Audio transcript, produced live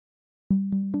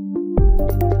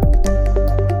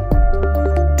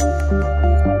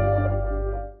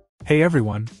Hey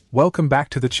everyone, welcome back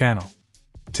to the channel.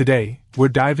 Today, we're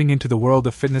diving into the world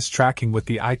of fitness tracking with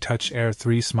the iTOUCH Air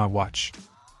 3 smartwatch.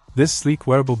 This sleek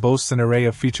wearable boasts an array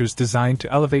of features designed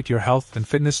to elevate your health and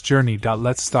fitness journey.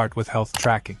 Let's start with health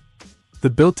tracking. The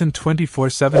built-in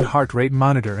 24/7 heart rate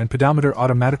monitor and pedometer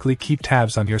automatically keep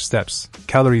tabs on your steps,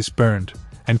 calories burned,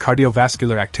 and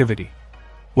cardiovascular activity.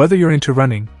 Whether you're into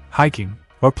running, hiking,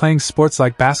 or playing sports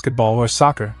like basketball or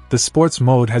soccer, the sports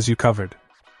mode has you covered.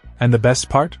 And the best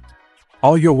part?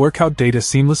 All your workout data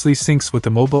seamlessly syncs with the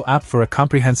mobile app for a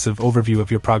comprehensive overview of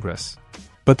your progress.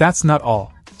 But that's not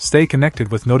all. Stay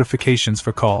connected with notifications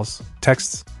for calls,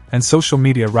 texts, and social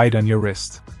media right on your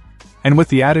wrist. And with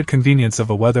the added convenience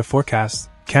of a weather forecast,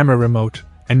 camera remote,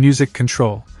 and music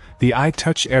control, the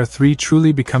iTOUCH Air 3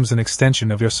 truly becomes an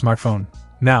extension of your smartphone.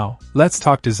 Now, let's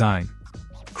talk design.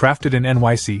 Crafted in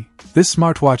NYC, this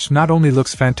smartwatch not only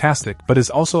looks fantastic but is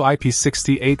also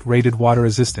IP68 rated water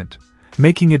resistant,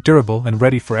 making it durable and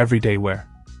ready for everyday wear.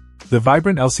 The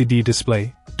vibrant LCD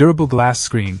display, durable glass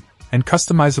screen, and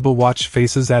customizable watch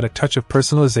faces add a touch of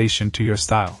personalization to your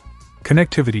style.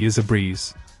 Connectivity is a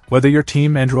breeze. Whether you're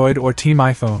Team Android or Team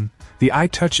iPhone, the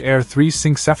iTOUCH Air 3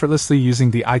 syncs effortlessly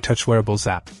using the iTOUCH Wearables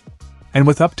app. And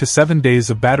with up to 7 days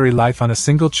of battery life on a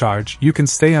single charge, you can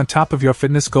stay on top of your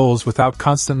fitness goals without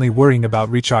constantly worrying about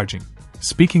recharging.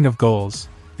 Speaking of goals,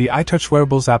 the iTOUCH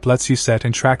Wearables app lets you set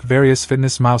and track various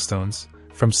fitness milestones,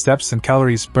 from steps and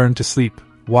calories burned to sleep,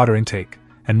 water intake,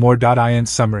 and more. In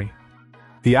summary,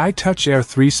 the iTOUCH Air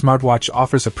 3 smartwatch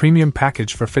offers a premium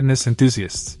package for fitness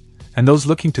enthusiasts and those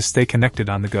looking to stay connected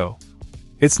on the go.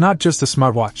 It's not just a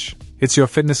smartwatch, it's your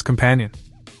fitness companion.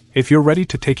 If you're ready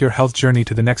to take your health journey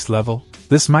to the next level,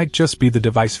 this might just be the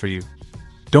device for you.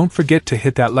 Don't forget to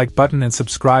hit that like button and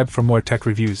subscribe for more tech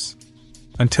reviews.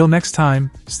 Until next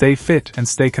time, stay fit and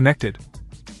stay connected.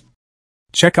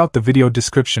 Check out the video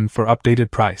description for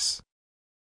updated price.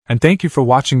 And thank you for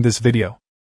watching this video.